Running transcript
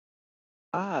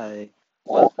Hi,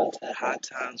 welcome to High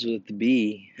Times with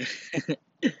B.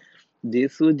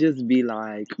 This will just be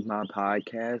like my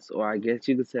podcast, or I guess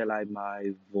you could say like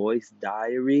my voice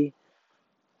diary,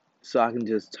 so I can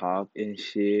just talk and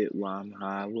shit while I'm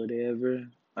high, whatever.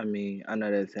 I mean, I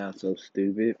know that sounds so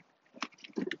stupid,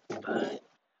 but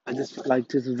I just feel like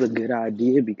this is a good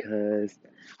idea because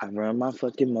I run my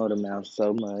fucking motor mouth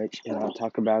so much, and I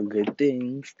talk about good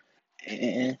things,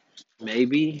 and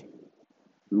maybe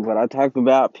what I talk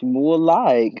about people will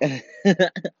like.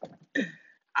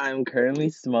 I'm currently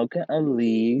smoking a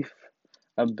leaf,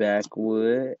 a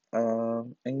backwood,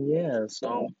 and yeah,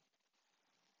 so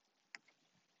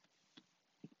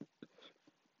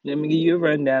let me give you a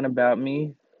rundown about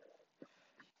me.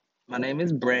 My name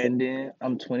is Brandon.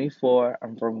 I'm 24.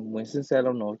 I'm from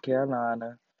Winston-Salem, North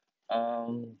Carolina.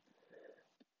 Um,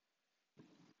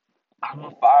 I'm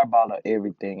a fireball of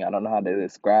everything. I don't know how to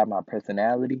describe my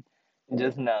personality.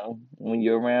 Just know when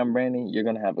you're around Brandon, you're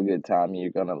gonna have a good time and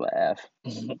you're gonna laugh.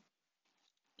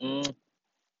 Mm,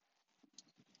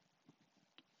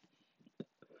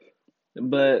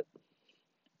 but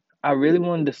I really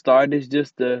wanted to start this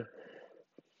just to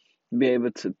be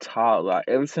able to talk. Like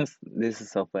ever since this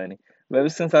is so funny. But ever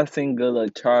since I seen Good Luck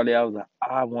Charlie, I was like,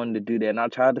 I wanted to do that. And I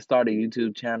tried to start a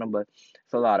YouTube channel, but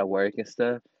it's a lot of work and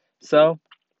stuff. So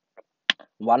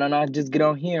why don't I just get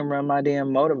on here and run my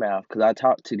damn motor mouth? Because I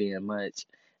talk too damn much.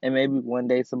 And maybe one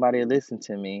day somebody will listen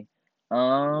to me.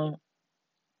 Um,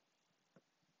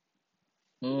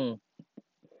 mm,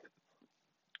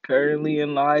 Currently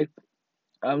in life,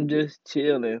 I'm just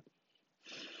chilling.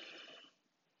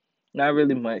 Not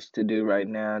really much to do right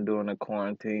now during the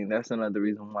quarantine. That's another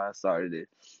reason why I started it.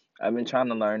 I've been trying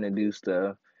to learn to do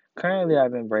stuff. Currently,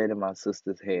 I've been braiding my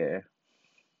sister's hair.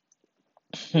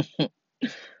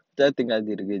 I think I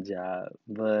did a good job.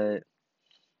 But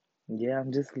yeah,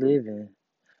 I'm just living.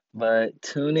 But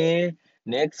tune in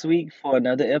next week for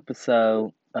another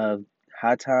episode of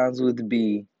High Times with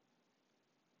B.